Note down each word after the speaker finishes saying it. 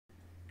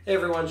Hey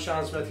everyone,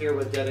 Sean Smith here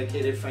with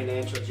Dedicated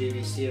Financial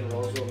GVC in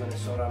Roseville,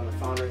 Minnesota. I'm the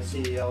founder and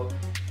CEO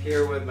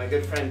here with my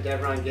good friend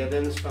Deveron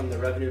Gibbons from the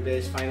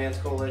Revenue-Based Finance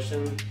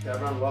Coalition.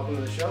 Deveron, welcome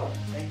to the show.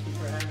 Thank you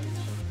for having me.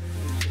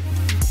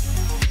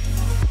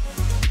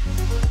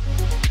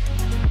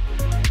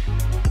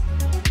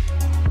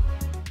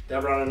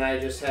 Deveron and I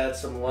just had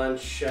some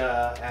lunch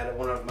at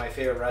one of my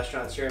favorite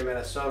restaurants here in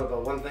Minnesota,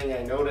 but one thing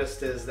I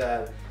noticed is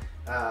that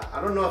I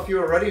don't know if you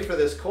were ready for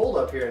this cold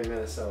up here in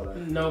Minnesota.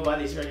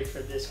 Nobody's ready for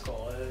this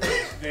cold.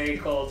 It's very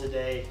cold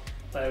today,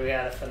 but we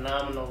had a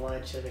phenomenal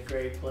lunch at a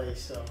great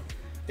place,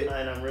 and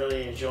I'm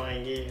really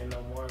enjoying getting to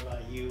know more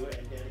about you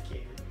and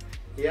Dedicated.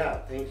 Yeah,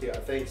 thank you.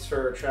 Thanks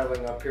for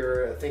traveling up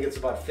here. I think it's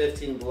about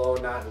 15 below,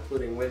 not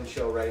including wind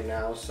chill right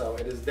now, so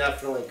it is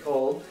definitely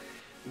cold.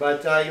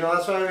 But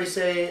that's why we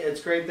say it's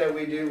great that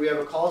we have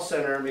a call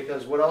center,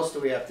 because what else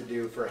do we have to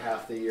do for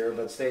half the year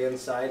but stay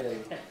inside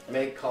and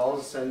make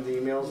calls, send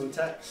emails and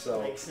texts.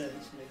 So makes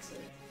sense.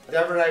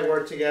 Deveron and I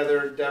work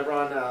together.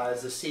 Deveron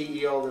is the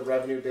CEO of the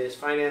Revenue-Based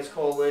Finance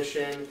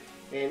Coalition.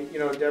 And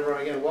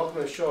Deveron, again, welcome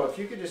to the show. If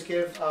you could just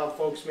give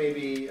folks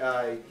maybe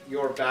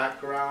your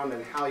background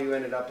and how you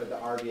ended up at the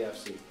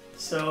RBFC.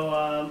 So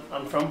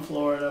I'm from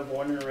Florida,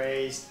 born and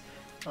raised.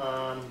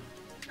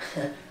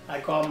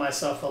 I call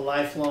myself a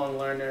lifelong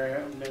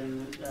learner. I've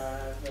been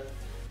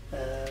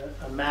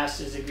a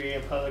master's degree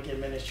in public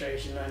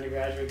administration,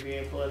 undergraduate degree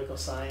in political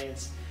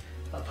science,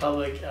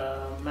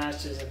 a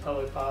master's in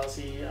public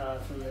policy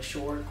from the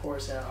Short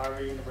course at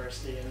Harvard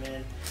University, and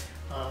then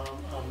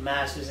a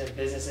master's in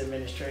business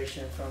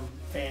administration from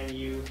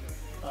FAMU,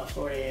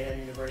 Florida A&M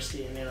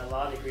University, and then a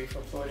law degree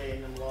from Florida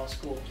A&M Law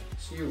School.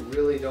 So you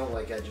really don't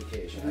like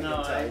education? No,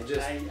 I can tell.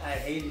 I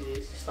hated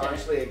it.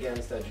 Staunchly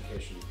against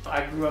education.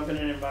 I grew up in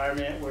an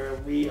environment where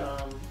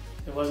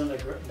it wasn't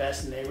the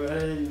best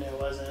neighborhood, and it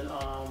wasn't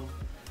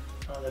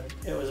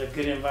it was a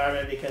good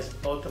environment because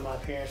both of my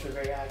parents were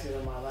very active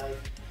in my life.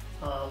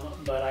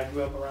 But I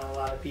grew up around a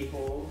lot of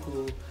people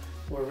who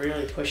were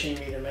really pushing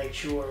me to make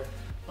sure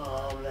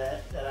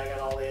that I got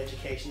all the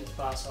education as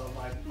possible.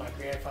 My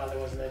grandfather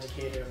was an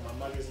educator,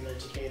 my mother's an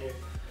educator,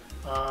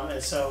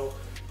 and so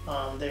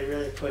they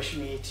really pushed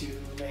me to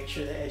make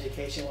sure that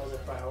education was a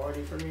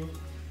priority for me.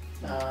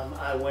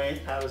 I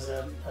was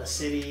a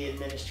city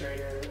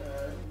administrator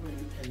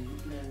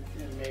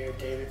in Mayor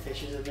David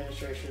Fisher's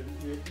administration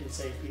in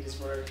St.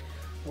 Petersburg,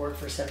 worked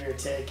for Senator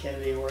Ted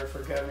Kennedy, worked for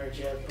Governor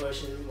Jeb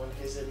Bush in one of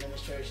his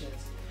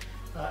administrations,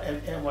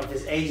 and one of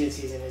his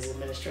agencies in his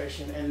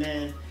administration, and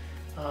then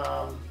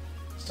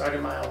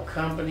started my own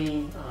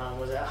company,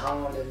 was at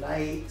Holland and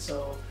Knight,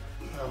 so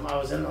I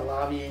was in the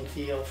lobbying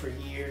field for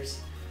years,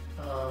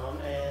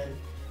 and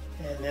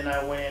then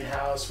I went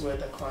in-house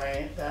with a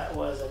client that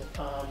was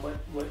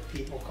what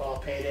people call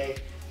payday.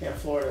 In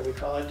Florida, we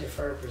call it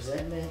deferred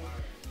presentment,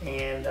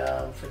 and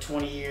for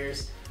 20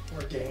 years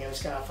worked at M.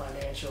 Scott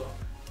Financial,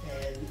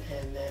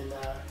 and then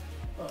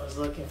I was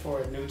looking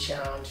for a new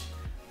challenge,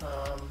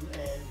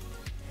 and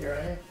here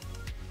I am.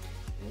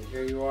 And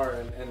here you are,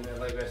 and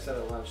like I said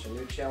at lunch, a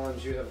new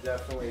challenge you have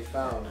definitely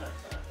found.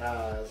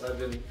 As I've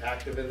been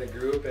active in the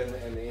group and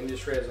the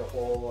industry as a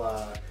whole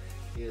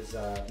is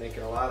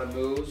making a lot of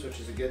moves, which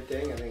is a good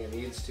thing. I think it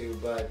needs to,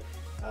 but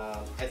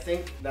I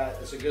think that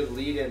it's a good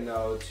lead-in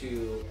though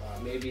to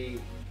maybe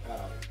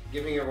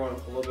giving everyone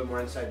a little bit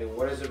more insight into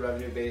what is the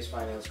Revenue-Based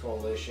Finance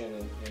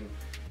Coalition and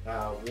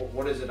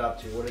what is it up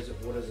to? What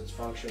is its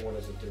function? What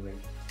is it doing?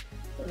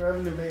 The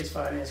Revenue-Based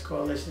Finance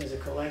Coalition is a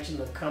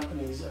collection of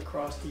companies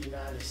across the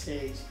United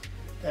States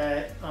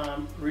that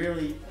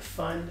really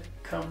fund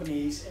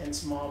companies and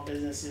small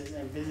businesses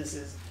and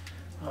businesses,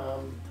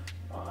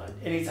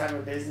 any type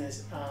of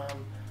business,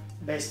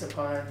 based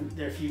upon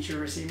their future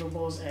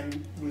receivables,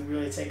 and we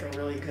really take a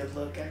really good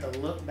look at the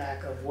look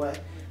back of what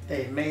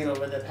they've made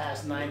over the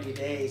past 90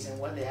 days and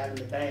what they have in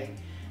the bank.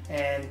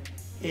 And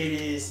it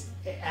is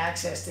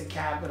access to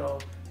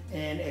capital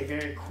in a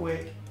very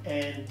quick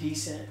and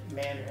decent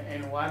manner.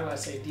 And why do I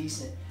say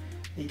decent?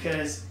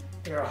 Because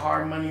there are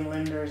hard money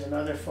lenders and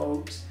other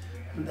folks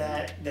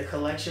that the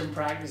collection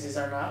practices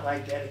are not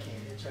like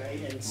Dedicated,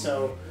 right? And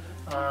so,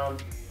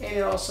 and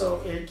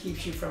it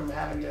keeps you from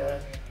having to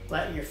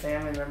let your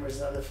family members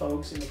and other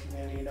folks in the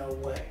community know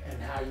what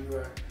and how you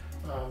are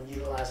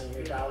utilizing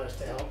your dollars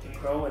to help you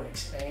grow and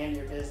expand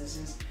your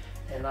businesses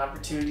and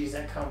opportunities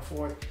that come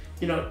forth.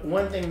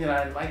 One thing that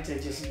I'd like to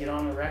just get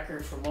on the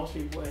record for most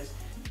people is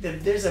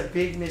that there's a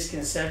big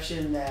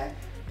misconception that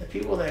the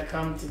people that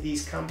come to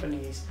these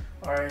companies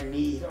are in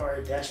need or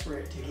are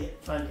desperate to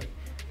get funding.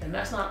 And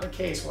that's not the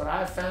case. What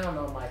I've found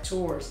on my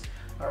tours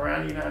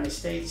around the United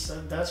States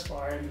thus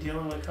far in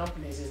dealing with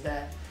companies is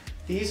that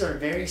these are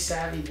very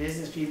savvy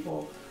business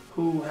people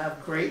who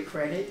have great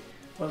credit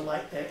but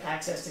like the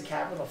access to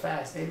capital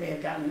fast. They may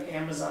have gotten an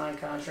Amazon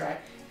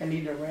contract and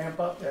need to ramp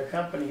up their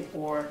company,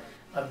 or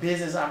a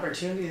business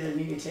opportunity they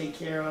need to take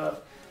care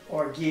of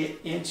or get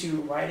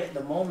into right at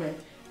the moment,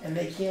 and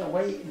they can't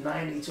wait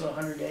 90 to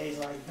 100 days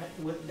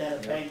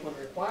that a bank would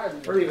require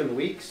them. Or even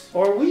weeks.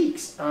 Or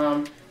weeks.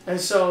 And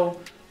so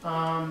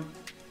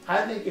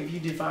I think if you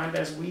defined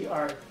us, we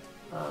are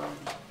um,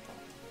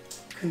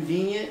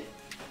 convenient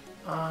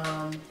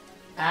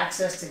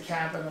access to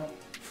capital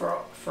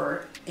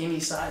for any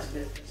size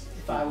business,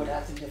 if I would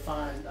have to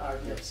define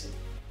RBFC.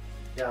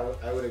 Yeah,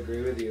 I would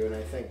agree with you, and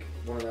I think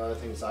one of the other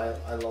things I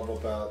love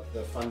about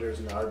the funders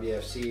and the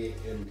RBFC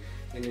and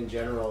in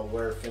general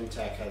where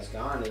fintech has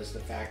gone is the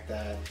fact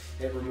that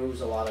it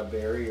removes a lot of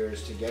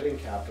barriers to getting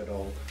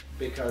capital,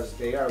 because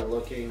they are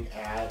looking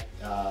at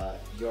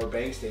your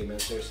bank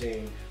statements. They're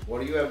saying, what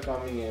do you have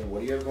coming in,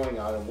 what do you have going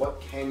out, and what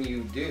can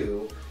you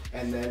do?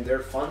 And then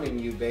they're funding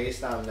you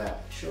based on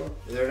that. Sure.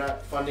 They're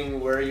not funding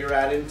where you're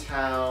at in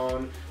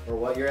town or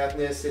what your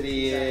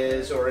ethnicity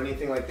is or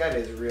anything like that.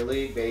 It's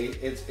really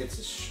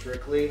it's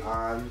strictly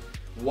on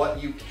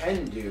what you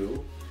can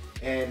do.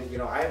 And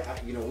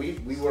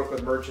we work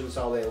with merchants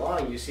all day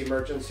long. You see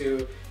merchants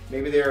who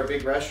maybe they're a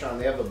big restaurant,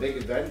 they have a big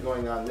event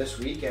going on this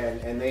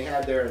weekend, and they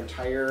had their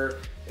entire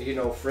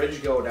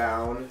fridge go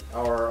down,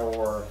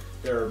 or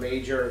their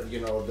major,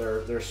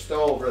 their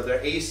stove or their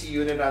AC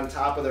unit on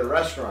top of their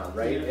restaurant,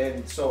 right? Yeah.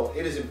 And so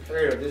it is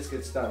imperative this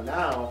gets done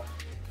now.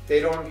 They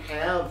don't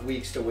have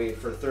weeks to wait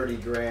for 30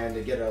 grand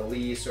to get a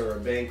lease or a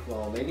bank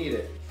loan. They need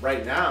it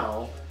right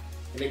now,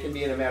 and it can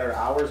be in a matter of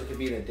hours, it could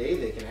be in a day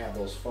they can have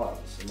those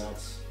funds, and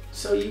that's...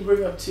 So you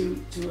bring up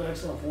two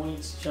excellent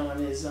points,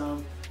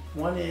 John.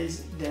 One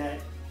is that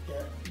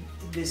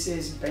this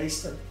is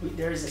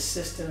there is a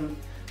system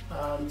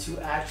to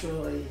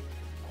actually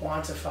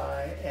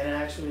quantify and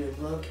actually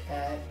look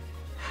at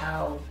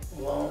how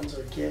loans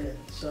are given.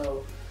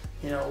 So,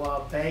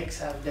 while banks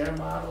have their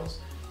models,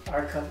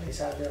 our companies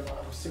have their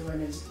models too,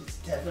 and it's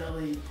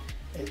definitely,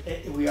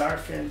 we are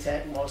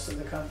fintech, most of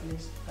the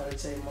companies, I would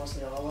say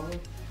mostly all of them,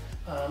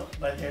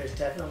 but there's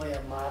definitely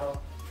a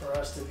model for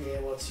us to be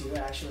able to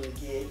actually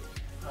get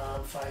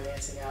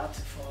financing out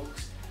to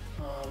folks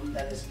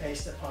that is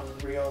based upon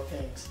real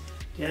things.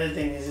 The other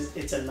thing is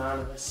it's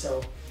anonymous,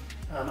 so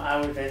I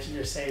would venture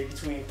to say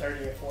between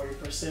 30 and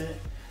 40%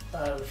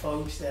 of the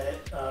folks that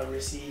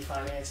receive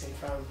financing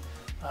from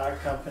our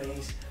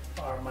companies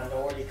are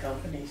minority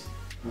companies,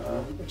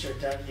 which are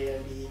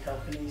WMBE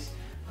companies,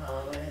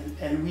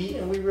 and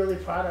we really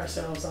pride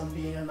ourselves on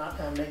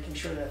making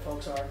sure that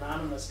folks are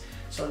anonymous,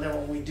 so that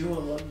when we do a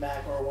look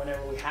back, or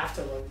whenever we have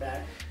to look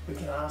back, we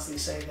can honestly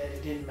say that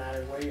it didn't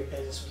matter where your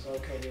business was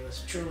located. It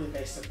was truly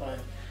based upon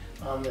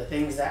the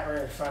things that were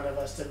in front of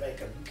us to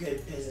make a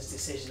good business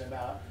decision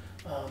about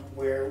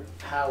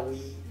how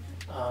we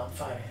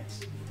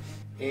finance.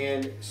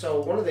 And so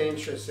one of the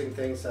interesting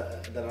things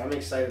that I'm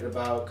excited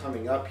about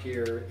coming up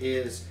here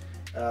is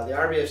the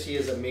RBFC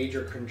is a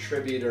major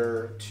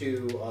contributor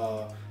to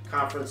a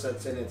conference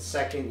that's in its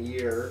second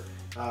year.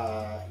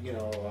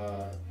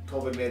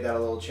 COVID made that a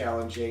little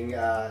challenging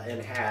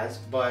and has,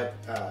 but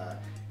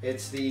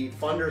it's the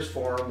Funders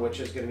Forum, which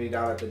is going to be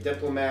down at the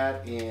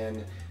Diplomat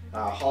in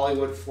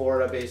Hollywood,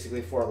 Florida,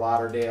 basically Fort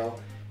Lauderdale.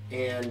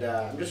 And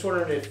I'm just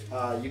wondering if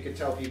you could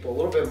tell people a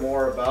little bit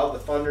more about the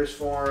Funders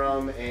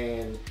Forum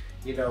and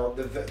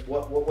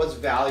what's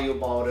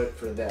valuable about it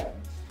for them.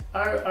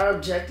 Our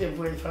objective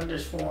with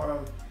Funders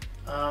Forum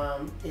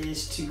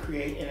is to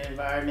create an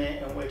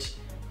environment in which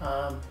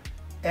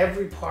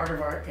every part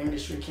of our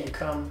industry can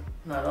come,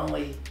 not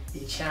only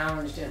be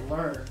challenged and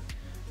learn,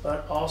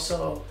 but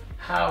also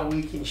how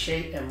we can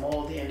shape and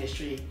mold the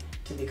industry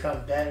to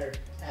become better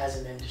as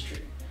an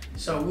industry.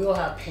 So we'll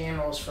have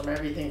panels from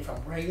everything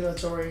from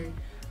regulatory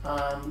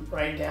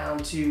right down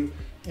to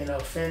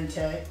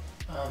fintech.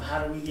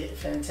 How do we get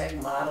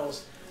fintech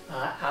models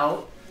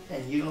out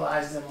and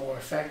utilize them more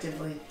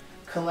effectively?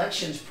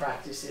 Collections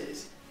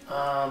practices.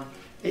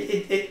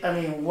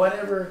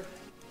 Whatever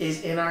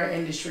is in our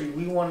industry,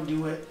 we want to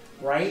do it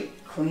right,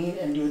 clean,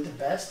 and do it the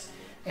best.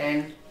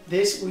 And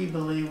this, we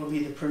believe, will be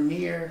the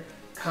premier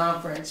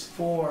conference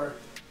for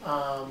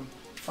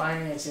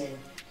financing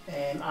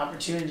and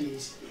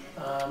opportunities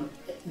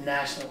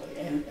nationally,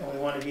 and we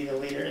want to be the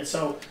leader. And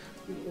so,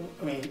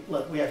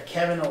 look, we have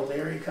Kevin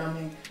O'Leary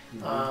coming.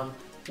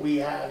 We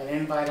have an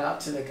invite out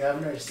to the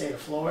governor of the state of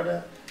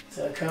Florida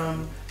to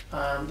come.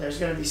 There's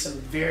going to be some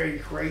very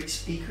great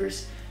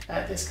speakers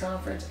at this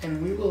conference,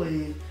 and we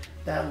believe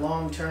that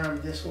long term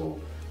this will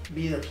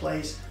be the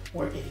place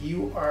where, if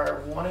you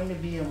are wanting to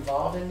be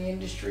involved in the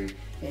industry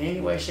in any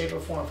way, shape, or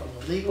form, from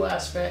the legal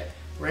aspect,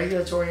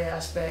 regulatory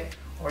aspect,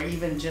 or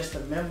even just a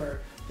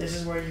member, this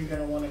is where you're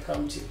going to want to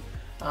come to.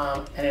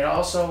 And it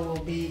also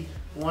will be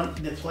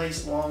the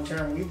place long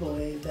term, we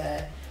believe,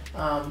 that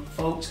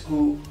folks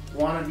who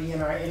want to be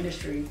in our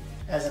industry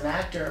as an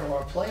actor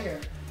or a player,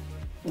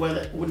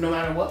 no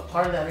matter what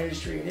part of that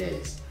industry it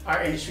is,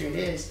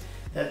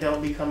 that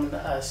they'll be coming to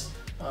us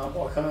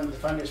or coming to the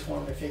Funders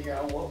Forum to figure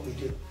out what we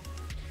do.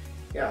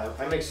 Yeah,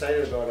 I'm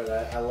excited about it.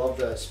 I love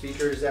the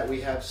speakers that we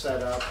have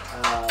set up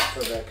for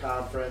the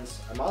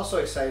conference. I'm also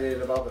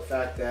excited about the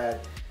fact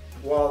that,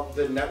 well,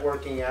 the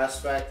networking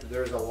aspect,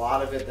 there's a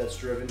lot of it that's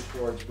driven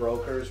towards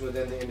brokers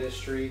within the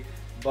industry,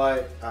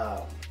 but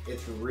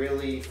it's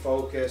really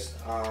focused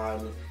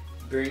on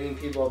bringing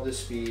people up to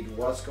speed,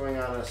 what's going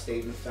on a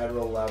state and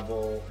federal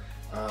level,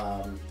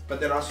 But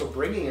then also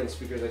bringing in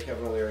speakers like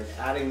Kevin O'Leary and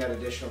adding that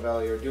additional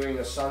value, or doing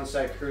a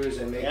sunset cruise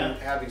and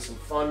having some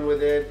fun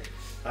with it.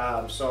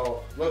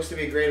 So looks to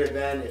be a great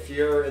event. If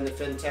you're in the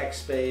fintech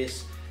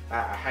space,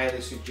 I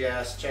highly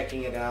suggest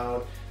checking it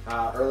out.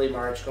 Early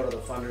March, go to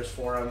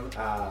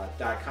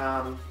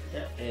thefundersforum.com.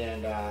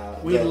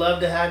 And we'd love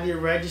to have you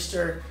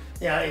register.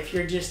 If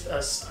you're just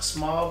a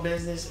small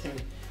business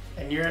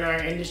and you're in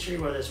our industry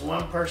where there's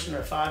one person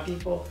or 5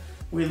 people,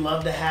 we'd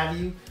love to have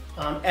you.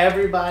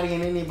 Everybody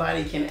and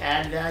anybody can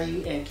add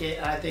value, and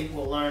I think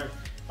we'll learn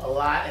a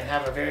lot and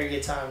have a very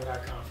good time at our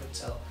conference.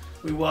 So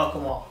we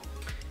welcome all.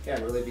 Yeah,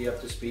 and really be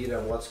up to speed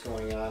on what's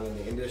going on in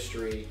the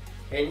industry.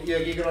 And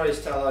you can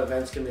always tell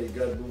events can be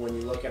good when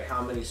you look at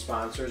how many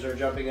sponsors are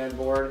jumping on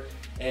board.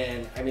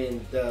 And I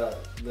mean, the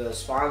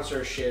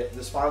sponsors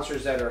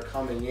that are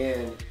coming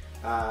in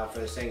for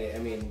this thing, I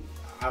mean,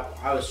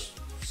 I was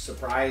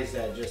surprised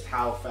at just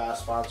how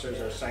fast sponsors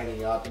are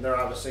signing up, and they're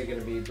obviously going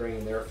to be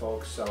bringing their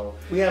folks. So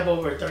we have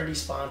over 30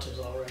 sponsors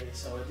already,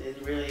 so it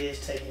really is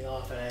taking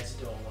off, and it's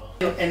doing well.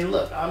 And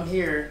look, I'm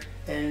here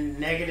in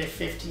negative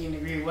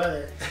 15-degree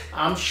weather.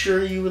 I'm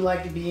sure you would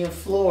like to be in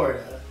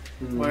Florida,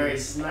 where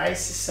it's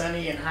nice,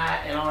 sunny, and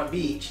hot, and on a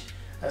beach,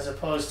 as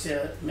opposed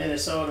to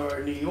Minnesota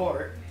or New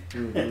York.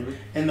 In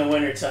the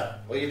wintertime.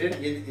 Well, you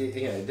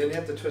didn't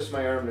have to twist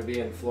my arm to be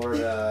in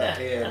Florida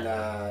in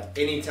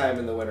any time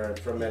in the winter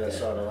from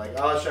Minnesota. Like,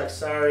 oh shucks,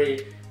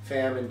 sorry,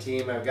 fam and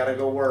team, I've got to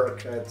go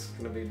work. It's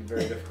going to be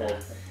very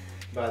difficult.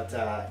 But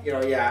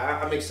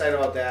I'm excited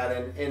about that,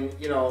 and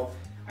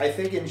I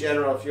think in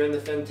general, if you're in the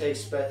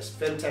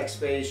fintech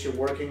space, you're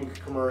working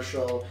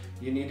commercial,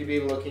 you need to be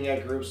looking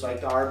at groups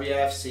like the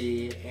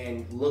RBFC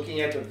and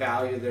looking at the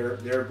value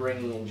they're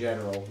bringing in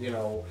general.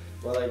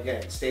 Well,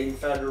 again, state and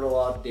federal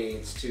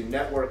updates, to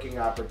networking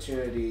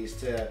opportunities,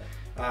 to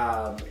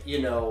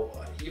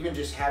even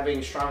just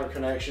having stronger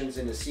connections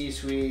in the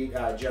C-suite,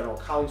 general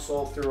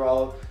counsel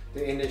throughout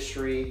the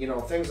industry,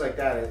 things like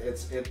that.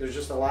 There's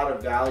just a lot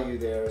of value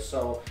there.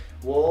 So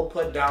we'll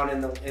put down in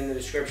the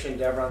description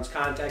Deveron's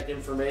contact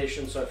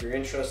information. So if you're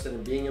interested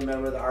in being a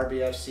member of the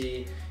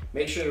RBFC,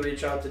 make sure you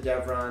reach out to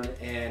Deveron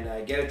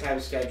and get a time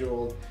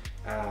scheduled.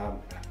 I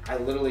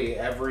literally,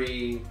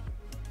 every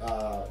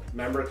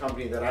member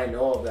company that I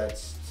know of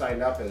that's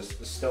signed up is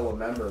still a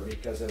member,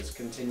 because it's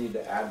continued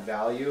to add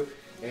value.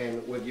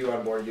 And with you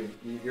on board,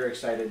 you're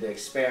excited to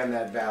expand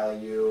that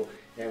value,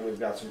 and we've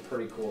got some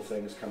pretty cool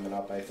things coming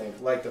up, I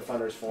think, like the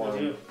Funders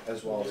Forum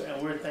as well.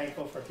 And we're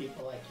thankful for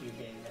people like you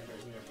being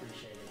members. We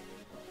appreciate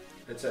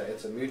it.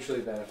 It's a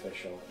mutually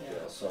beneficial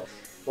deal. So,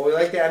 but we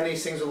like to end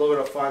these things with a little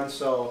bit of fun.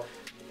 So,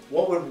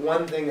 what would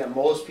one thing that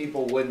most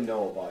people wouldn't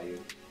know about you?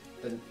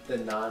 The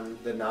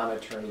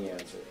non-attorney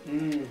answer.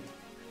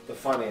 The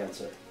fun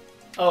answer.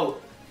 Oh,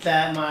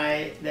 that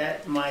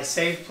my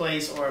safe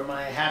place or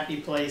my happy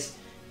place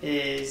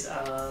is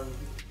I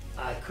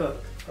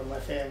cook for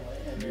my family,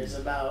 and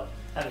I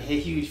have a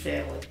huge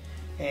family,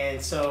 and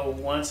so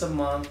once a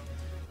month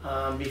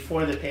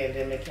before the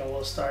pandemic, and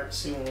we'll start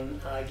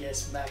soon, I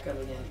guess, back up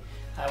again,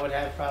 I would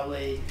have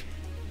probably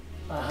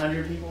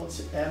 100 people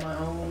at my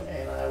home,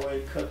 and I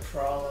would cook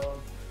for all of them.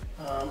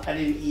 I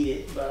didn't eat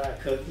it, but I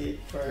cooked it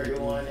for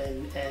everyone,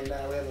 and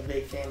we have a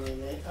big family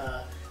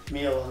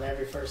meal on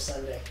every first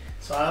Sunday.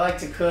 So I like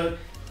to cook.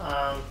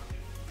 I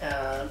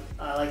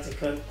like to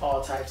cook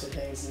all types of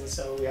things, and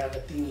so we have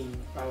a theme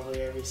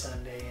probably every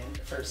Sunday and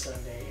first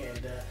Sunday,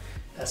 and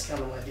that's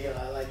kind of my deal.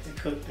 I like to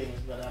cook things,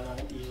 but I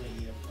don't usually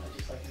eat them. I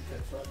just like to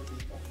cook for other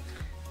people.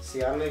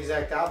 See, I'm the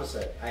exact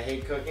opposite. I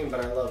hate cooking,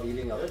 but I love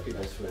eating other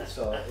people's food.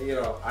 So,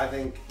 I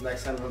think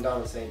next time I'm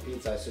down to St.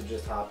 Pete's, I should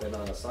just hop in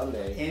on a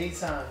Sunday.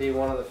 Anytime. Be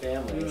one of the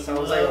family. It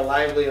sounds like a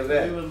lively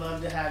event. We would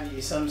love to have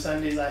you. Some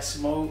Sundays I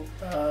smoke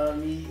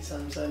meat.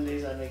 Some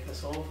Sundays I make a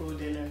soul food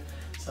dinner.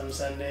 Some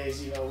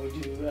Sundays, we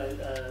do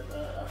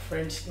a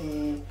French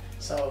theme.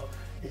 So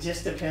it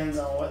just depends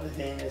on what the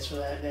theme is for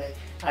that day.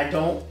 I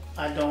don't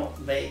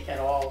bake at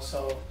all.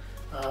 So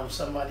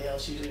somebody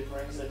else usually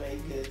brings the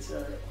baked goods.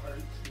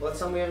 Well, that's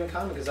something we have in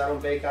common, because I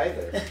don't bake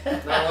either.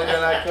 Not only do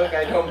I cook,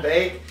 I don't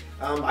bake.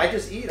 I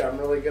just eat. I'm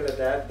really good at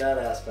that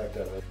aspect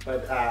of it.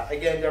 But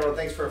again, Deveron,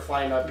 thanks for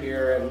flying up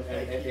here, and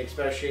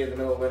especially in the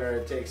middle of winter,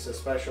 it takes a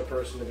special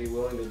person to be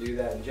willing to do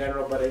that in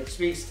general. But it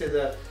speaks to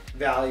the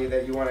value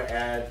that you want to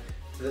add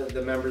to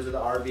the members of the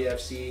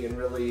RBFC, and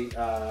really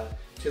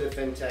to the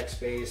fintech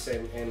space,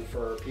 and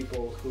for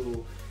people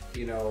who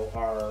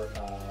are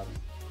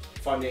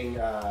funding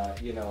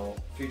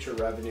future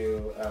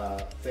revenue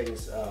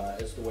things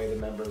as the way the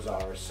members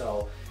are.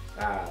 So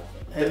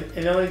and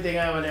the only thing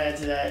I would add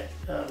to that,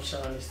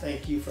 Sean, is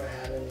thank you for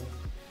having me,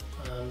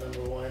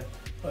 number one.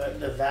 But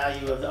the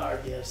value of the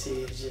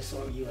RBFC is just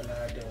what you and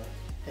I are doing.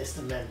 It's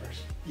the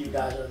members. You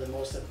guys are the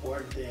most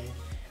important thing,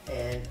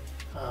 and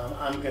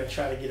I'm going to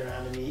try to get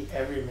around to meet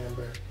every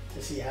member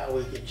to see how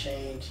we can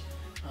change,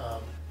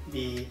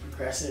 be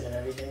progressive in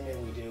everything that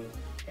we do,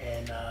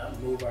 and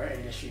move our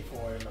industry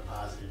forward in a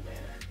positive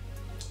manner.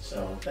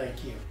 So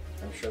thank you.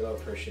 I'm sure they'll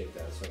appreciate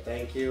that. So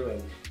thank you,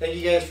 and thank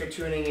you guys for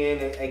tuning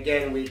in.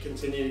 Again, we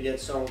continue to get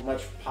so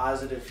much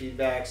positive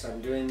feedback.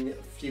 I'm doing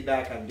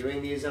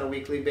these on a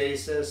weekly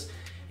basis,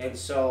 and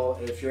so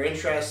if you're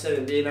interested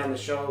in being on the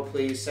show,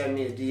 please send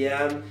me a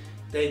DM.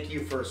 Thank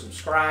you for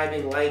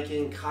subscribing,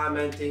 liking,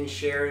 commenting,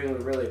 sharing.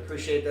 We really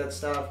appreciate that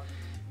stuff.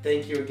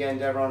 Thank you again,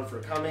 Deveron, for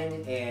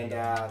coming, and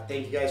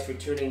thank you guys for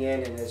tuning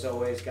in. And as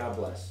always, God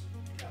bless.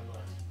 God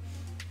bless.